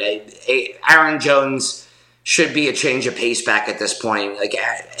right. Aaron Jones should be a change of pace back at this point. Like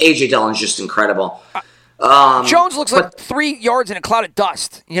A.J. Dillon's just incredible. Jones looks like 3 yards in a cloud of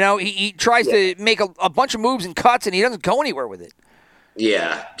dust. You know, he tries to make a bunch of moves and cuts, and he doesn't go anywhere with it.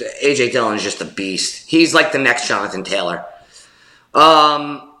 Yeah, A.J. Dillon is just a beast. He's like the next Jonathan Taylor.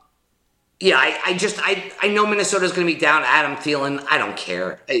 I know Minnesota's going to be down Adam Thielen. I don't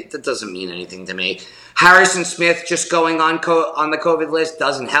care. That doesn't mean anything to me. Harrison Smith just going on the COVID list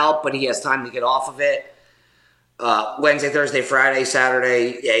doesn't help, but he has time to get off of it. Wednesday, Thursday, Friday,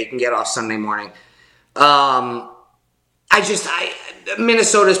 Saturday. Yeah, you can get off Sunday morning.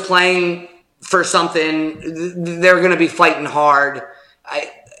 Minnesota's playing for something. They're going to be fighting hard.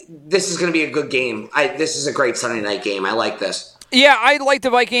 This is going to be a good game. This is a great Sunday night game. I like this. Yeah, I like the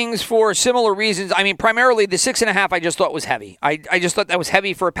Vikings for similar reasons. I mean, primarily the 6.5 I just thought was heavy. I just thought that was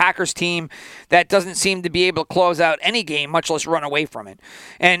heavy for a Packers team that doesn't seem to be able to close out any game, much less run away from it.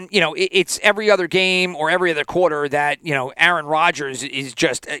 And, it's every other game or every other quarter that, Aaron Rodgers is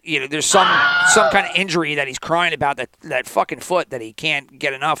just, there's some kind of injury that he's crying about, that fucking foot that he can't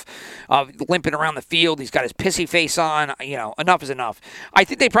get enough of, limping around the field. He's got his pissy face on. Enough is enough. I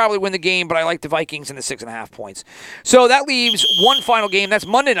think they probably win the game, but I like the Vikings in the 6.5 points. So that leaves one final game. That's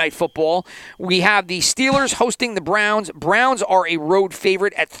Monday Night Football. We have the Steelers hosting the Browns. Browns are a road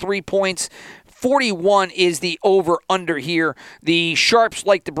favorite at 3 points. 41 is the over-under here. The Sharps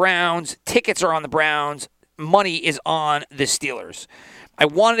like the Browns. Tickets are on the Browns. Money is on the Steelers. I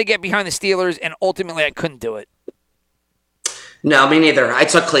wanted to get behind the Steelers, and ultimately I couldn't do it. No, me neither. I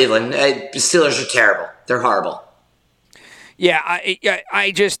took Cleveland. The Steelers are terrible. They're horrible. Yeah,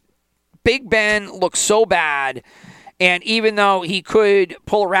 I just... Big Ben looks so bad. And even though he could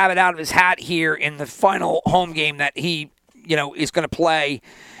pull a rabbit out of his hat here in the final home game that he, is going to play,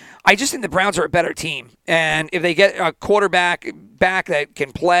 I just think the Browns are a better team. And if they get a quarterback back that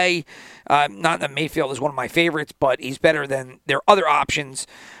can play, not that Mayfield is one of my favorites, but he's better than their other options,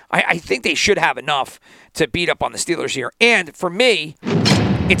 I think they should have enough to beat up on the Steelers here. And for me,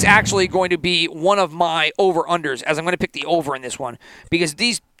 it's actually going to be one of my over-unders, as I'm going to pick the over in this one, because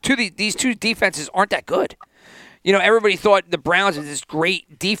these two defenses aren't that good. Everybody thought the Browns is this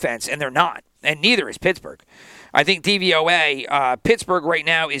great defense, and they're not. And neither is Pittsburgh. I think DVOA, Pittsburgh right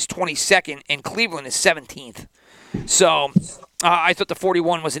now is 22nd, and Cleveland is 17th. So I thought the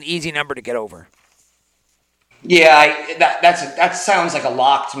 41 was an easy number to get over. Yeah, that sounds like a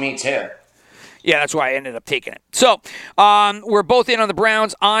lock to me too. Yeah, that's why I ended up taking it. So we're both in on the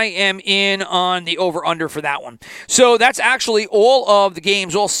Browns. I am in on the over-under for that one. So that's actually all of the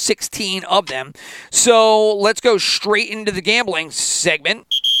games, all 16 of them. So let's go straight into the gambling segment.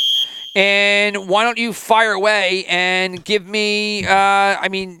 And why don't you fire away and give me,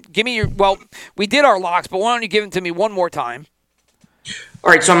 give me your, well, we did our locks, but why don't you give them to me one more time?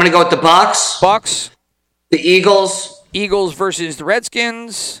 All right, so I'm going to go with the Bucks. Bucks. The Eagles. Eagles versus the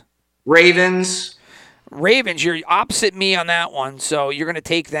Redskins. Ravens. You're opposite me on that one, so you're going to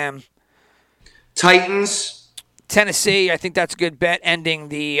take them. Titans. Tennessee, I think that's a good bet, ending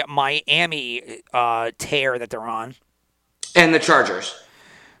the Miami tear that they're on. And the Chargers.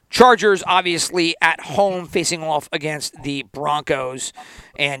 Chargers, obviously, at home, facing off against the Broncos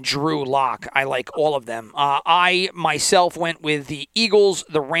and Drew Lock. I like all of them. I, myself, went with the Eagles,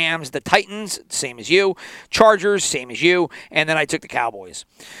 the Rams, the Titans, same as you. Chargers, same as you. And then I took the Cowboys.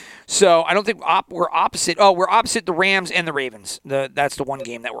 So I don't think we're opposite. Oh, we're opposite the Rams and the Ravens. That's the one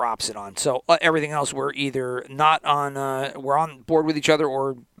game that we're opposite on. So everything else we're either not on. We're on board with each other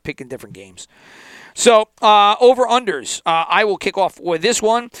or picking different games. So over-unders. I will kick off with this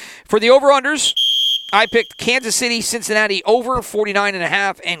one. For the over-unders, I picked Kansas City, Cincinnati over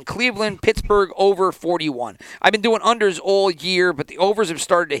 49.5 and Cleveland, Pittsburgh over 41. I've been doing unders all year, but the overs have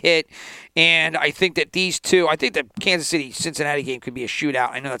started to hit, and I think that these two, I think the Kansas City, Cincinnati game could be a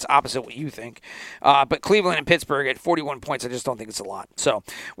shootout. I know that's opposite what you think, but Cleveland and Pittsburgh at 41 points, I just don't think it's a lot. So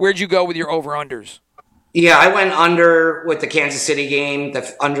where'd you go with your over-unders? Yeah, I went under with the Kansas City game,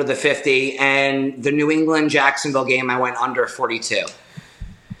 under the 50, and the New England-Jacksonville game, I went under 42.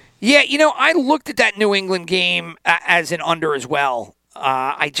 Yeah, I looked at that New England game as an under as well.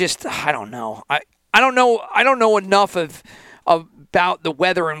 I don't know. I don't know enough about the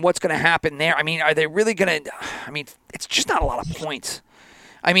weather and what's going to happen there. I mean, are they really going to? I mean, it's just not a lot of points.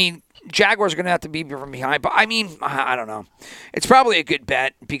 I mean, Jaguars are going to have to be from behind, but I mean, I don't know. It's probably a good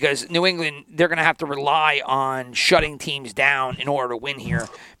bet because New England, they're going to have to rely on shutting teams down in order to win here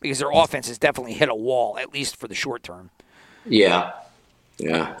because their offense has definitely hit a wall, at least for the short term. Yeah.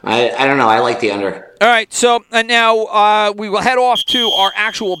 Yeah, I don't know. I like the under. All right, so now we will head off to our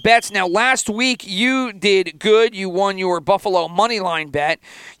actual bets. Now, last week you did good. You won your Buffalo moneyline bet.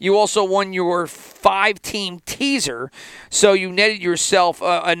 You also won your 5-team teaser, so you netted yourself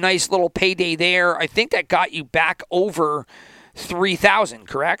a nice little payday there. I think that got you back over $3,000,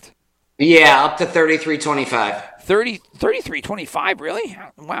 correct? Yeah, up to $33.25. $33.25, really?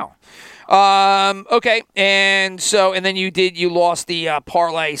 Wow. Okay, and then you lost the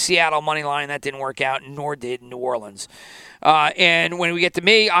parlay Seattle money line. That didn't work out, nor did New Orleans. And when we get to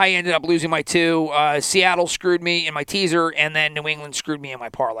me, I ended up losing my two. Seattle screwed me in my teaser, and then New England screwed me in my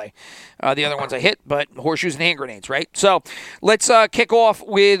parlay. The other ones I hit, but horseshoes and hand grenades, right? So let's kick off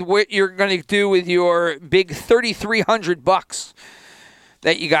with what you're going to do with your big $3,300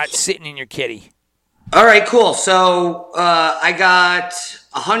 that you got sitting in your kitty. All right, cool. So I got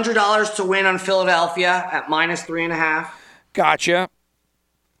 $100 to win on Philadelphia at -3.5. Gotcha.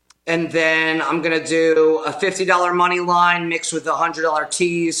 And then I'm going to do a $50 money line mixed with a $100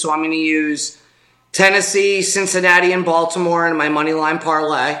 tease. So I'm going to use Tennessee, Cincinnati, and Baltimore in my money line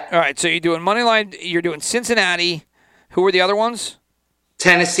parlay. All right, so you're doing money line. You're doing Cincinnati. Who are the other ones?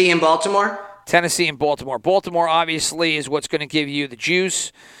 Tennessee and Baltimore. Tennessee and Baltimore. Baltimore obviously is what's going to give you the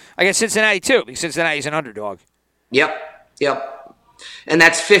juice. I guess Cincinnati too, because Cincinnati's an underdog. Yep. And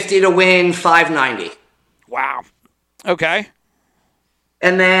that's 50 to win, 590. Wow. Okay.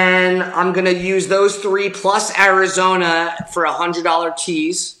 And then I'm going to use those three plus Arizona for a $100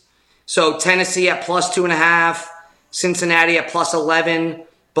 tease. So Tennessee at +2.5, Cincinnati at +11,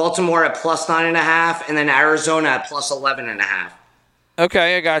 Baltimore at +9.5, and then Arizona at +11.5.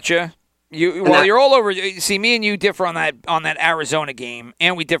 Okay, I gotcha. You're all over. See, me and you differ on that Arizona game,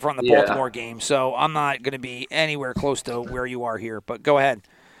 and we differ on the Baltimore game. So I'm not going to be anywhere close to where you are here. But go ahead.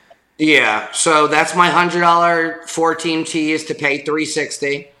 Yeah, so that's my $100 4-team tease to pay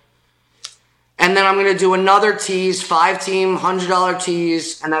 $360, and then I'm going to do another tease, 5-team $100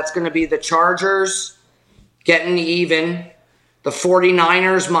 tease, and that's going to be the Chargers getting even, the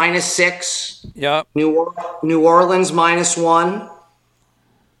 49ers -6, yep, New Orleans -1.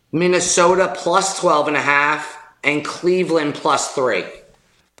 Minnesota +12.5, and Cleveland +3.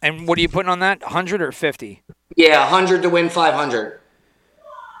 And what are you putting on that? 100 or 50? Yeah, 100 to win 500.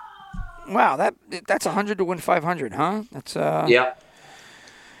 Wow, that's 100 to win 500, huh? That's Yeah.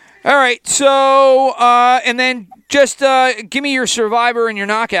 All right, so and then just give me your survivor and your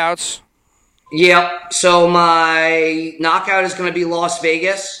knockouts. Yep. So my knockout is going to be Las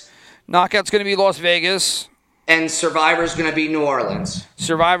Vegas. Knockout's going to be Las Vegas. And Survivor's going to be New Orleans.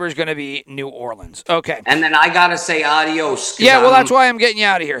 Survivor's going to be New Orleans. Okay. And then I got to say adios. Yeah, well, that's why I'm getting you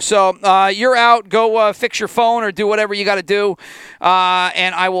out of here. So you're out. Go fix your phone or do whatever you got to do.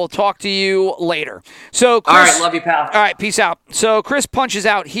 And I will talk to you later. So, Chris, all right, love you, pal. All right, peace out. So Chris punches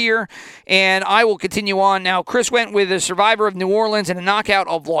out here, and I will continue on. Now, Chris went with a Survivor of New Orleans and a knockout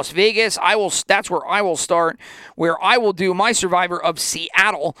of Las Vegas. That's where I will start, where I will do my Survivor of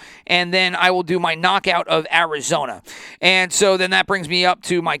Seattle, and then I will do my knockout of Arizona. And so then that brings me up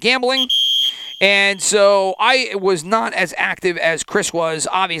to my gambling. And so I was not as active as Chris was,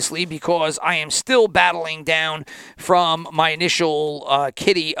 obviously, because I am still battling down from my initial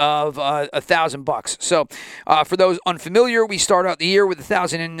kitty of $1,000. So for those unfamiliar, we start out the year with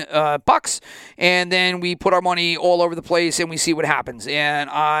 $1,000, and then we put our money all over the place and we see what happens. And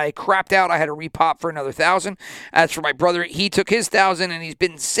I crapped out. I had to repop for another $1,000. As for my brother, he took his $1,000 and he's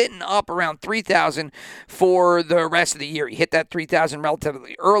been sitting up around $3,000 for the rest of the year. He hit that $3,000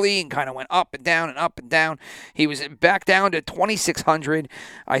 relatively early and kind of went up and down and up and down. He was back down to 2,600,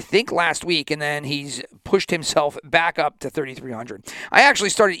 I think, last week, and then he's pushed himself back up to 3,300. I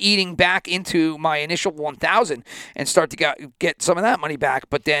actually started eating back into my initial 1,000 and start to get some of that money back,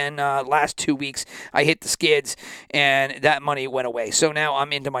 but then last 2 weeks I hit the skids and that money went away. So now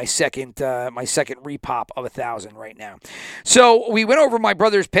I'm into my second repop of 1,000 right now. So we went over my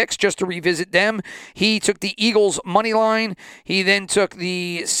brother's picks just to revisit them. He took the Eagles money line. He then took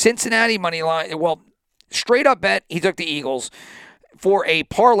the Cincinnati money line. Well, straight up bet, he took the Eagles. For a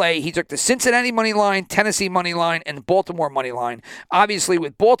parlay, he took the Cincinnati money line, Tennessee money line, and the Baltimore money line. Obviously,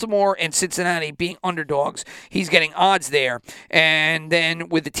 with Baltimore and Cincinnati being underdogs, he's getting odds there. And then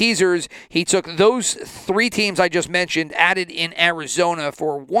with the teasers, he took those three teams I just mentioned, added in Arizona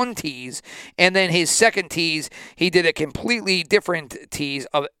for one tease, and then his second tease, he did a completely different tease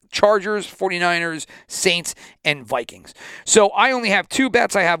of Chargers, 49ers, Saints, and Vikings. So I only have two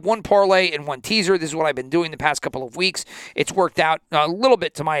bets. I have one parlay and one teaser. This is what I've been doing the past couple of weeks. It's worked out a little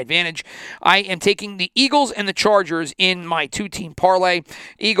bit to my advantage. I am taking the Eagles and the Chargers in my two-team parlay.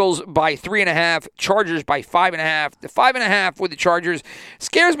 Eagles by 3.5, Chargers by 5.5. The 5.5 with the Chargers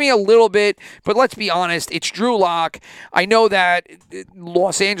scares me a little bit, but let's be honest, it's Drew Lock. I know that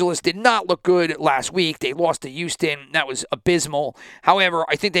Los Angeles did not look good last week. They lost to Houston. That was abysmal. However,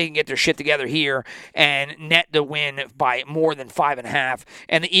 I think they can get their shit together here and net the win by more than 5.5.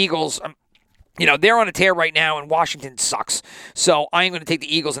 And the Eagles, they're on a tear right now, and Washington sucks. So I'm going to take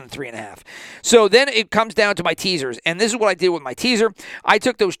the Eagles in the 3.5. So then it comes down to my teasers, and this is what I did with my teaser. I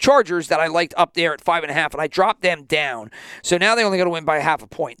took those Chargers that I liked up there at 5.5, and I dropped them down. So now they only going to win by 0.5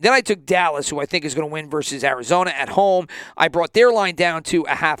 point. Then I took Dallas, who I think is going to win versus Arizona at home. I brought their line down to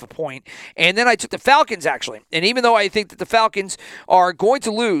 0.5 point. And then I took the Falcons, actually. And even though I think that the Falcons are going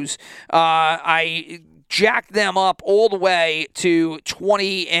to lose, I jacked them up all the way to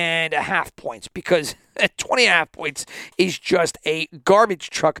 20.5 points, because 20.5 points is just a garbage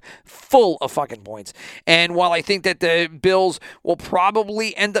truck full of fucking points. And while I think that the Bills will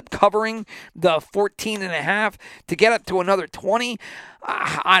probably end up covering the 14.5 to get up to another 20,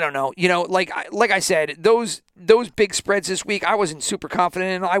 I don't know. Like I said, those big spreads this week, I wasn't super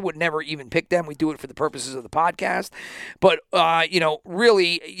confident in. I would never even pick them. We do it for the purposes of the podcast. But,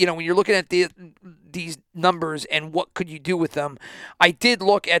 really, when you're looking at these numbers and what could you do with them, I did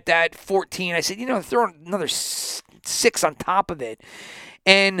look at that 14. I said, throw another 6 on top of it.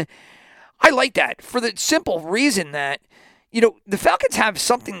 And I like that for the simple reason that, the Falcons have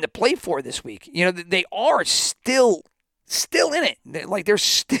something to play for this week. They are still in it. They're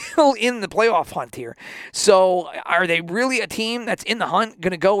still in the playoff hunt here. So are they really a team that's in the hunt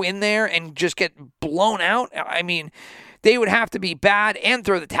going to go in there and just get blown out? I mean, they would have to be bad and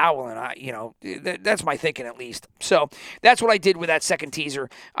throw the towel in. That's my thinking, at least. So that's what I did with that second teaser.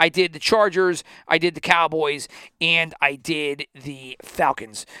 I did the Chargers, I did the Cowboys, and I did the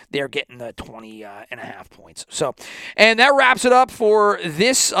Falcons. They're getting the 20.5 points. So, and that wraps it up for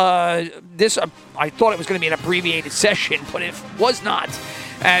this. I thought it was going to be an abbreviated session, but it was not,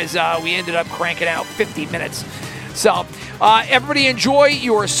 as we ended up cranking out 50 minutes. So, everybody enjoy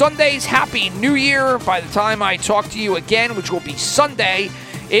your Sundays. Happy New Year. By the time I talk to you again, which will be Sunday,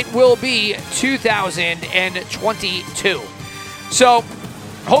 it will be 2022. So,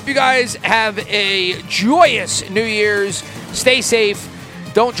 hope you guys have a joyous New Year's. Stay safe.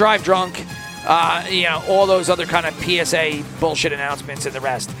 Don't drive drunk. All those other kind of PSA bullshit announcements and the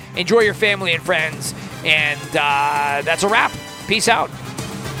rest. Enjoy your family and friends. And that's a wrap. Peace out.